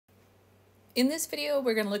In this video,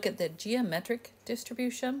 we're going to look at the geometric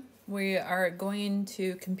distribution. We are going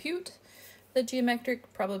to compute the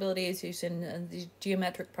geometric probabilities using the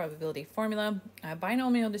geometric probability formula, a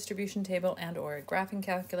binomial distribution table, and or a graphing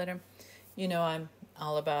calculator. You know I'm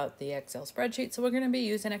all about the Excel spreadsheet, so we're going to be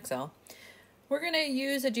using Excel. We're going to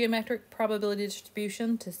use a geometric probability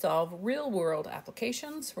distribution to solve real-world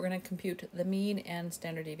applications. We're going to compute the mean and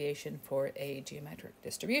standard deviation for a geometric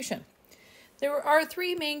distribution. There are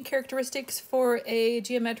three main characteristics for a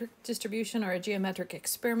geometric distribution or a geometric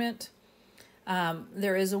experiment.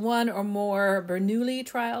 There is one or more Bernoulli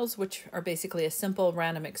trials, which are basically a simple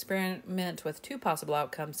random experiment with two possible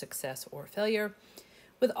outcomes, success or failure,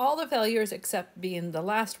 with all the failures except being the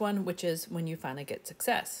last one, which is when you finally get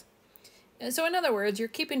success. And so in other words, you're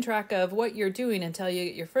keeping track of what you're doing until you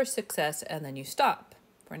get your first success and then you stop.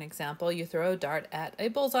 For an example, you throw a dart at a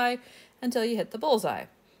bullseye until you hit the bullseye.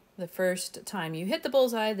 The first time you hit the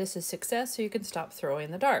bullseye, this is success, so you can stop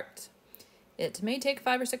throwing the dart. It may take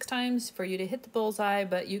 5 or 6 times for you to hit the bullseye,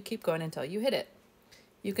 but you keep going until you hit it.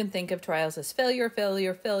 You can think of trials as failure,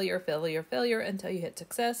 failure, failure, failure, failure until you hit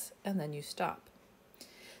success, and then you stop.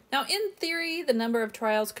 Now, in theory, the number of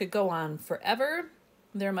trials could go on forever.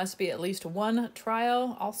 There must be at least one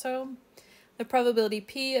trial also. The probability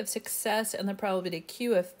P of success and the probability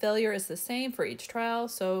Q of failure is the same for each trial,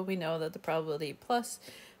 so we know that the probability plus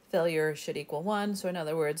failure should equal 1. So in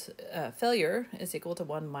other words, failure is equal to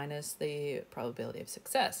 1 minus the probability of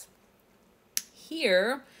success.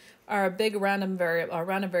 Here, our big random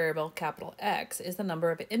variable, capital X, is the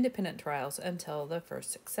number of independent trials until the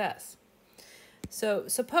first success. So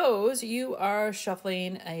suppose you are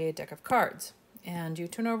shuffling a deck of cards and you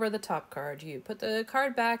turn over the top card. You put the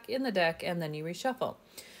card back in the deck and then you reshuffle.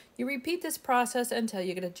 You repeat this process until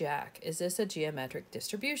you get a jack. Is this a geometric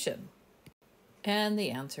distribution? And the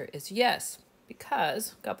answer is yes,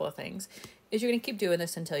 because a couple of things is you're going to keep doing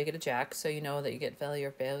this until you get a jack, so you know that you get failure,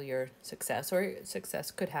 failure, success, or success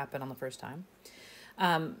could happen on the first time.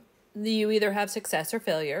 You either have success or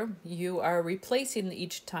failure. You are replacing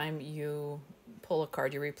each time you pull a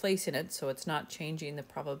card, you're replacing it, so it's not changing the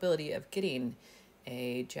probability of getting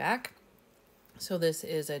a jack. So this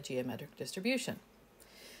is a geometric distribution.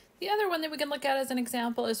 The other one that we can look at as an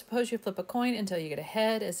example is suppose you flip a coin until you get a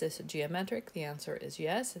head. Is this geometric? The answer is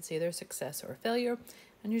yes. It's either success or failure.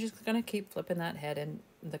 And you're just going to keep flipping that head and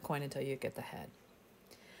the coin until you get the head.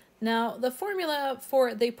 Now, the formula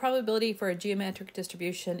for the probability for a geometric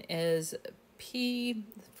distribution is P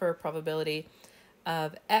for probability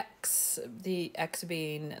of X, the X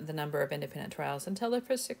being the number of independent trials until the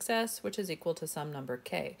first success, which is equal to some number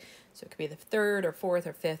K. So it could be the third or fourth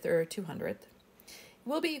or fifth or 200th.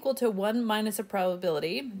 Will be equal to 1 minus a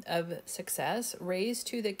probability of success raised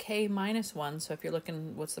to the K minus 1. So if you're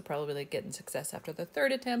looking, what's the probability of getting success after the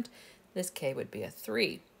third attempt? This K would be a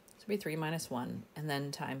 3. So it would be 3 minus 1, and then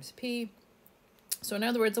times P. So in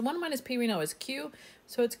other words, the 1 minus P we know is Q.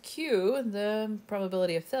 So it's Q, the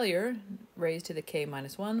probability of failure, raised to the K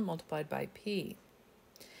minus 1 multiplied by P.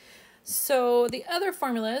 So the other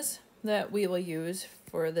formulas that we will use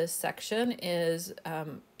for this section is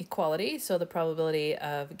equality. So the probability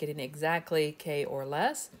of getting exactly K or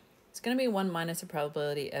less is going to be 1 minus the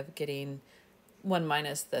probability of getting 1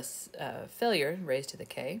 minus this failure raised to the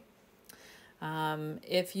K.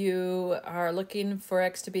 If you are looking for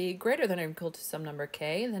X to be greater than or equal to some number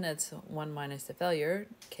K, then it's 1 minus the failure,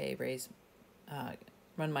 K raised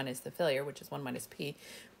 1 minus the failure, which is 1 minus P,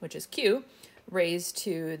 which is Q, raised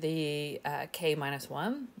to the K minus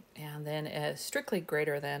 1, and then strictly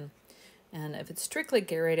greater than, and if it's strictly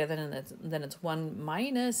greater than, then it's 1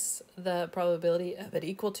 minus the probability of it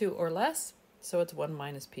equal to or less, so it's 1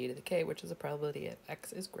 minus P to the K, which is a probability of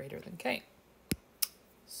X is greater than K.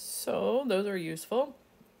 So those are useful.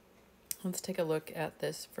 Let's take a look at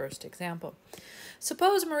this first example.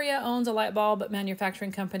 Suppose Maria owns a light bulb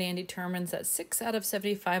manufacturing company and determines that 6 out of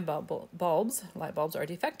 75 light bulbs are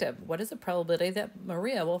defective. What is the probability that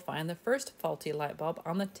Maria will find the first faulty light bulb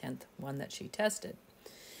on the 10th one that she tested?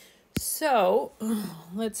 So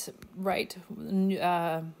let's write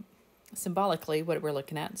symbolically what we're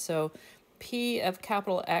looking at. So P of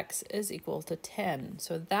capital X is equal to 10.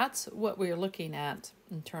 So that's what we're looking at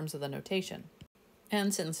in terms of the notation.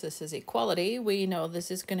 And since this is equality, we know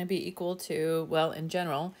this is going to be equal to, well, in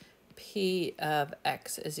general, P of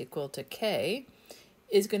X is equal to K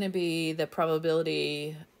is going to be the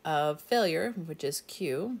probability of failure, which is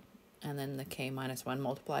Q, and then the K minus 1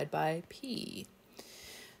 multiplied by P.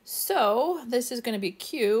 So this is going to be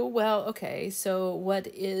Q. Well, okay, so what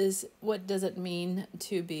does it mean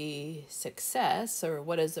to be success, or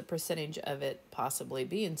what is the percentage of it possibly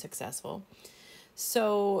being successful?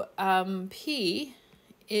 So P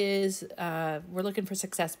is, we're looking for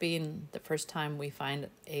success being the first time we find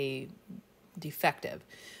a defective.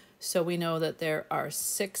 So we know that there are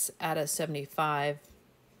 6 out of 75,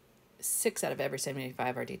 6 out of every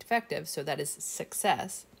 75 are defective, so that is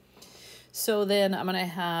success. So then I'm going to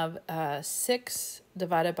have 6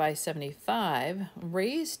 divided by 75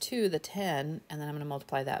 raised to the 10, and then I'm going to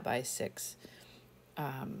multiply that by 6.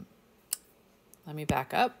 Let me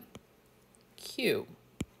back up. Q,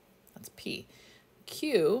 that's P.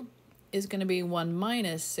 Q is going to be 1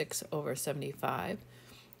 minus 6 over 75,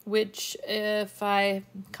 which if I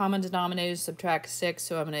common denominator subtract 6,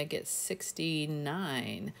 so I'm going to get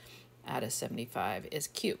 69 out of 75 is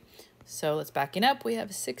Q. So let's backing up. We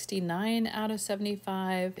have 69 out of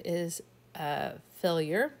 75 is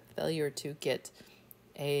failure to get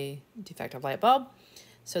a defective light bulb.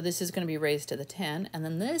 So this is going to be raised to the 10, and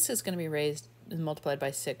then this is going to be raised and multiplied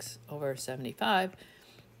by 6 over 75.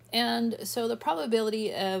 And so the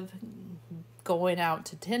probability of going out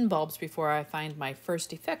to 10 bulbs before I find my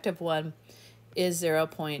first defective one is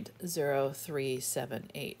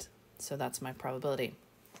 0.0378. So that's my probability.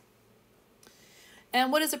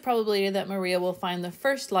 And what is the probability that Maria will find the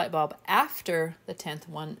first light bulb after the 10th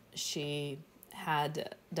one she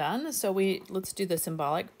had done? So let's do the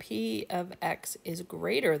symbolic. P of x is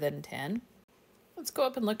greater than 10. Let's go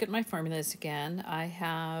up and look at my formulas again. I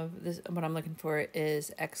have this, what I'm looking for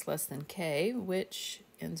is x less than k, which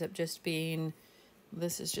ends up just being,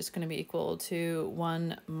 this is just going to be equal to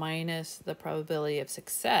 1 minus the probability of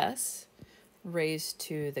success raised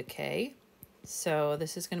to the k. So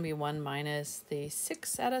this is going to be 1 minus the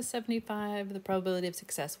 6 out of 75, the probability of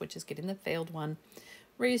success, which is getting the failed one,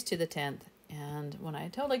 raised to the 10th. And when I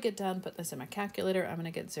totally get done, put this in my calculator, I'm going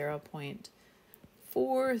to get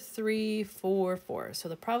 0.4344. So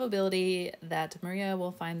the probability that Maria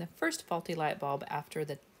will find the first faulty light bulb after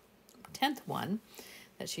the 10th one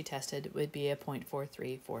that she tested would be a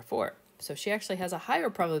 0.4344. So she actually has a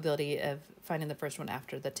higher probability of finding the first one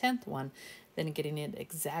after the 10th one than getting it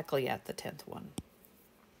exactly at the 10th one.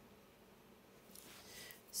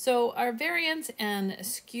 So our variance and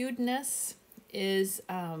skewedness is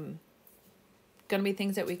going to be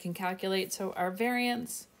things that we can calculate. So our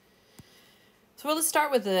variance, so let's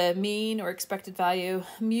start with the mean or expected value.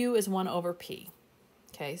 Mu is 1 over P.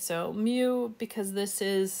 Okay, so mu, because this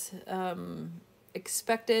is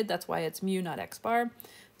expected, that's why it's mu, not x bar.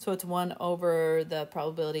 So it's 1 over the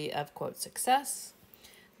probability of, quote, success.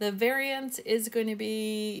 The variance is going to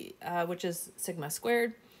be, which is sigma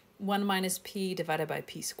squared, 1 minus p divided by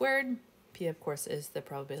p squared. P, of course, is the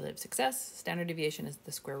probability of success. Standard deviation is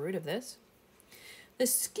the square root of this. The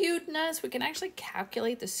skewedness, we can actually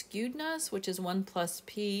calculate the skewedness, which is 1 plus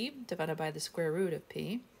p divided by the square root of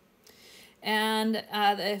p. And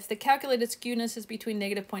if the calculated skewedness is between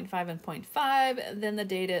negative 0.5 and 0.5, then the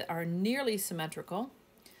data are nearly symmetrical.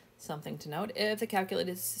 Something to note, if the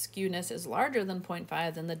calculated skewness is larger than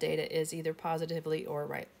 0.5, then the data is either positively or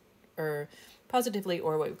what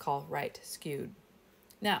we call right skewed.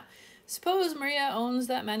 Now, suppose Maria owns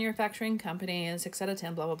that manufacturing company and 6 out of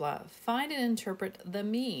 10, blah, blah, blah. Find and interpret the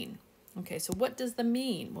mean. Okay, so what does the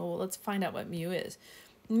mean? Well, let's find out what mu is.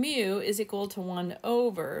 Mu is equal to 1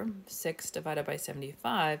 over 6 divided by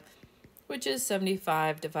 75, which is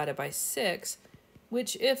 75 divided by 6,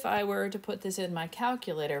 which if I were to put this in my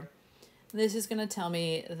calculator, this is going to tell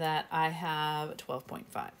me that I have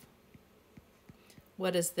 12.5.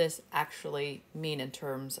 What does this actually mean in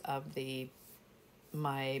terms of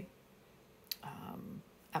my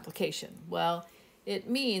application? Well, it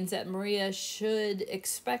means that Maria should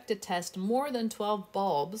expect to test more than 12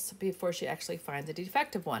 bulbs before she actually finds a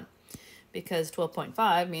defective one, because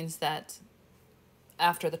 12.5 means that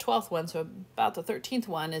after the 12th one, so about the 13th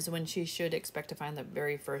one, is when she should expect to find the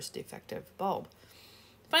very first defective bulb.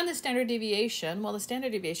 Find the standard deviation. Well, the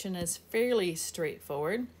standard deviation is fairly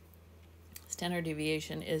straightforward. Standard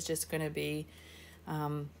deviation is just going to be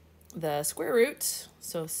the square root.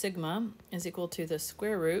 So sigma is equal to the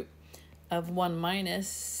square root of 1 minus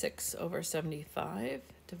 6 over 75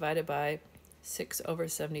 divided by 6 over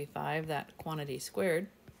 75, that quantity squared.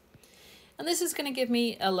 And this is going to give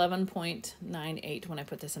me 11.98 when I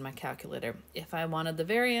put this in my calculator. If I wanted the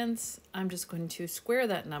variance, I'm just going to square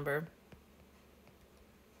that number,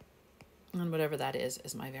 and whatever that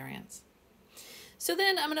is my variance. So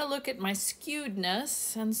then I'm going to look at my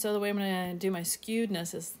skewedness, and so the way I'm going to do my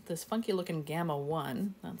skewedness is this funky looking gamma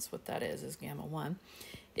 1, that's what that is gamma 1,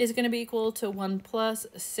 is going to be equal to 1 plus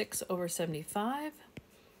 6 over 75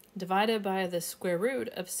 divided by the square root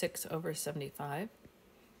of 6 over 75.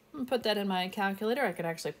 I'm going to put that in my calculator. I could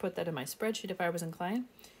actually put that in my spreadsheet if I was inclined.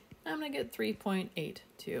 I'm going to get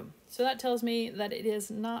 3.82. So that tells me that it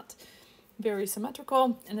is not very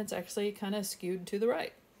symmetrical, and it's actually kind of skewed to the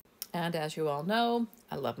right. And as you all know,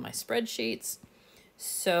 I love my spreadsheets.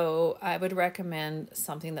 So I would recommend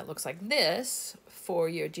something that looks like this for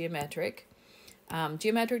your geometric.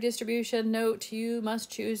 Geometric distribution, note you must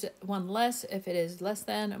choose one less if it is less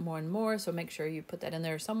than, more and more, so make sure you put that in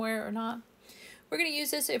there somewhere or not. We're going to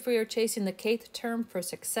use this if we are chasing the kth term for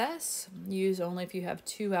success. Use only if you have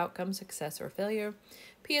two outcomes, success or failure.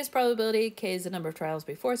 P is probability, K is the number of trials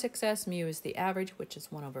before success, mu is the average, which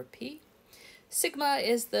is 1 over P. Sigma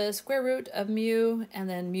is the square root of mu, and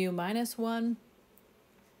then mu minus 1.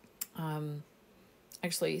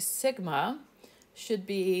 Actually, sigma should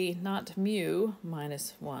be not mu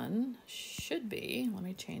minus 1, should be, let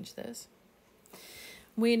me change this.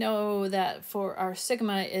 We know that for our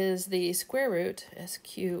sigma is the square root,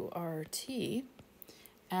 SQRT,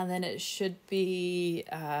 and then it should be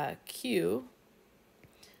Q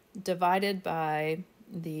divided by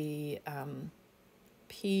the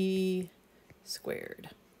P squared.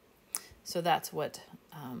 So that's what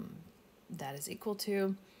that is equal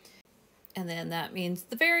to. And then that means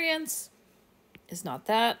the variance is not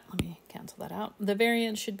that. Let me cancel that out. The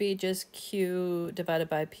variance should be just Q divided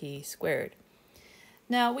by P squared.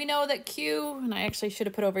 Now we know that Q, and I actually should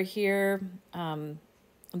have put over here,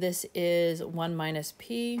 this is 1 minus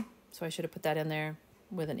P. So I should have put that in there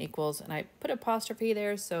with an equals, and I put apostrophe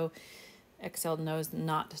there so Excel knows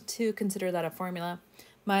not to consider that a formula.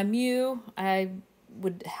 My mu, I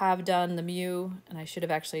would have done the mu, and I should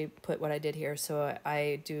have actually put what I did here. So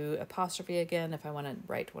I do apostrophe again if I want to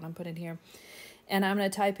write what I'm putting here. And I'm going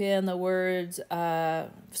to type in the words,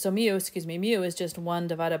 so mu is just 1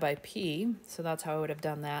 divided by P. So that's how I would have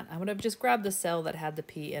done that. I would have just grabbed the cell that had the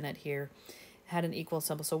P in it here, had an equal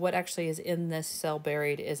symbol. So what actually is in this cell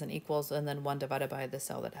buried is an equals, and then 1 divided by the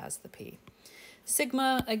cell that has the P.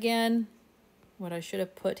 Sigma, again, what I should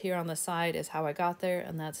have put here on the side is how I got there,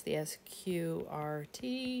 and that's the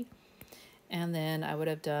SQRT. And then I would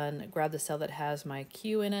have done, grab the cell that has my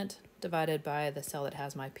Q in it, divided by the cell that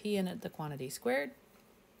has my P in it, the quantity squared.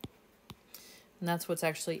 And that's what's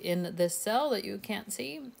actually in this cell that you can't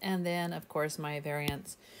see. And then, of course, my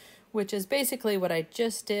variance, which is basically what I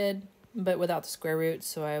just did, but without the square root.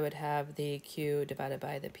 So I would have the Q divided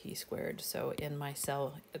by the P squared. So in my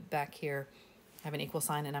cell back here, I have an equal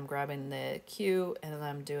sign, and I'm grabbing the Q, and then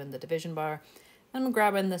I'm doing the division bar. And I'm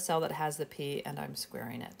grabbing the cell that has the P, and I'm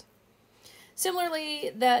squaring it.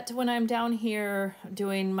 Similarly, that when I'm down here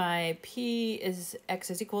doing my P is X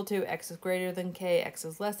is equal to, X is greater than K, X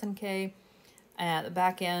is less than K. At the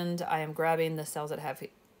back end, I am grabbing the cells that have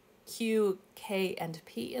Q, K, and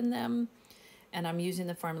P in them. And I'm using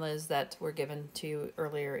the formulas that were given to you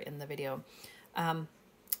earlier in the video. And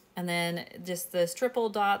then just this triple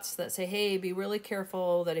dots that say, hey, be really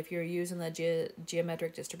careful that if you're using the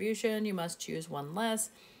geometric distribution, you must choose one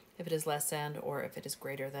less if it is less than or if it is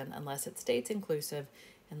greater than, unless it states inclusive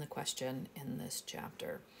in the question in this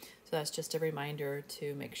chapter. So that's just a reminder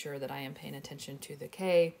to make sure that I am paying attention to the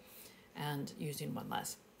K and using one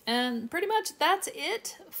less. And pretty much that's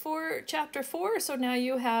it for chapter 4. So now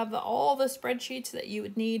you have all the spreadsheets that you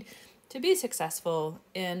would need to be successful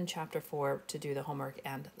in chapter 4 to do the homework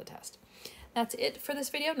and the test. That's it for this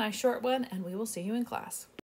video. Nice short one, and we will see you in class.